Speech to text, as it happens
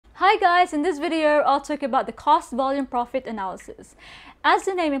Hi guys, in this video I'll talk about the cost volume profit analysis. As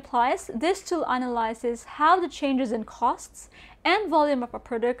the name implies, this tool analyzes how the changes in costs and volume of a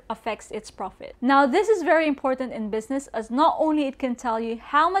product affects its profit. Now this is very important in business, as not only it can tell you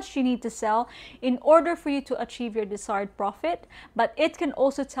how much you need to sell in order for you to achieve your desired profit, but it can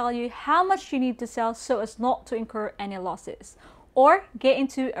also tell you how much you need to sell so as not to incur any losses or get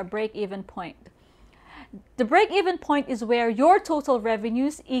into a break-even point. The break-even point is where your total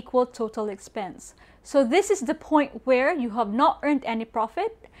revenues equal total expense. So this is the point where you have not earned any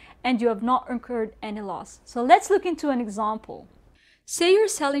profit and you have not incurred any loss. So let's look into an example. Say you're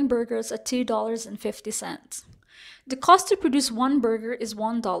selling burgers at $2.50. The cost to produce one burger is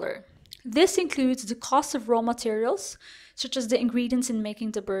 $1. This includes the cost of raw materials, such as the ingredients in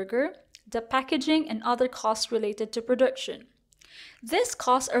making the burger, the packaging, and other costs related to production. These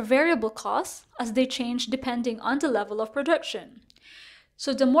costs are variable costs as they change depending on the level of production.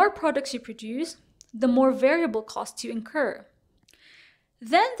 So the more products you produce, the more variable costs you incur.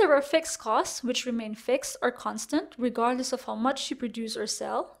 Then there are fixed costs which remain fixed or constant regardless of how much you produce or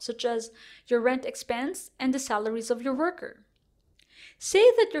sell, such as your rent expense and the salaries of your worker.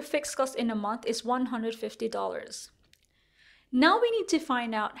 Say that your fixed cost in a month is $150. Now we need to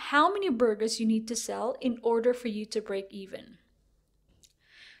find out how many burgers you need to sell in order for you to break even.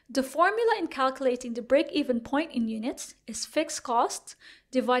 The formula in calculating the break-even point in units is fixed cost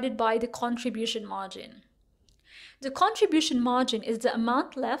divided by the contribution margin. The contribution margin is the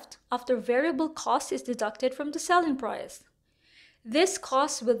amount left after variable cost is deducted from the selling price. This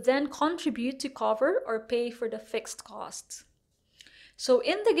cost will then contribute to cover or pay for the fixed costs. So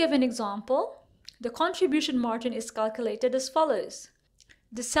in the given example, the contribution margin is calculated as follows.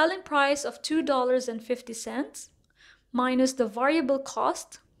 The selling price of $2.50 minus the variable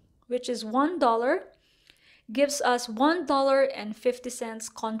cost, which is $1, gives us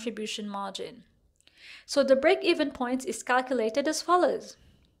 $1.50 contribution margin. So the break-even point is calculated as follows.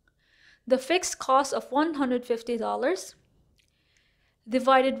 The fixed cost of $150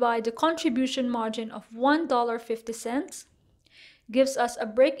 divided by the contribution margin of $1.50 gives us a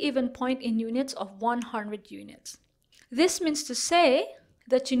break-even point in units of 100 units. This means to say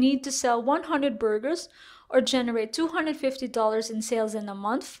that you need to sell 100 burgers or generate $250 in sales in a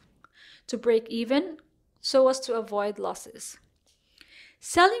month to break even so as to avoid losses.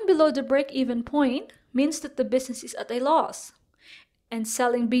 Selling below the break-even point means that the business is at a loss, and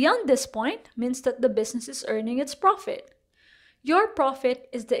selling beyond this point means that the business is earning its profit. Your profit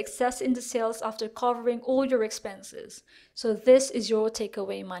is the excess in the sales after covering all your expenses, so this is your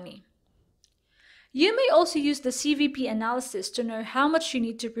takeaway money. You may also use the CVP analysis to know how much you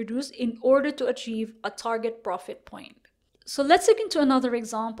need to produce in order to achieve a target profit point. So let's look into another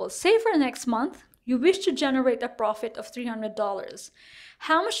example. Say for next month, you wish to generate a profit of $300.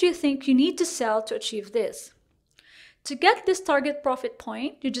 How much do you think you need to sell to achieve this? To get this target profit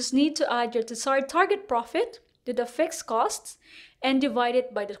point, you just need to add your desired target profit to the fixed costs and divide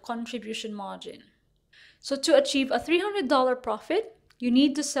it by the contribution margin. So to achieve a $300 profit, you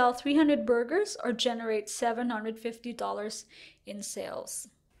need to sell 300 burgers or generate $750 in sales.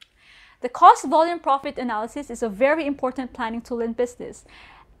 The cost volume profit analysis is a very important planning tool in business,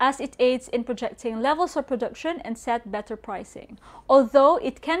 as it aids in projecting levels of production and set better pricing, although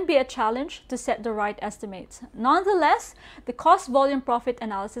it can be a challenge to set the right estimates. Nonetheless, the cost volume profit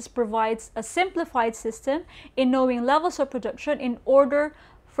analysis provides a simplified system in knowing levels of production in order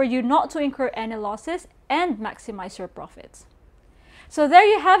for you not to incur any losses and maximize your profits. So there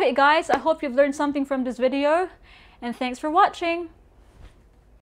you have it, guys. I hope you've learned something from this video, and thanks for watching.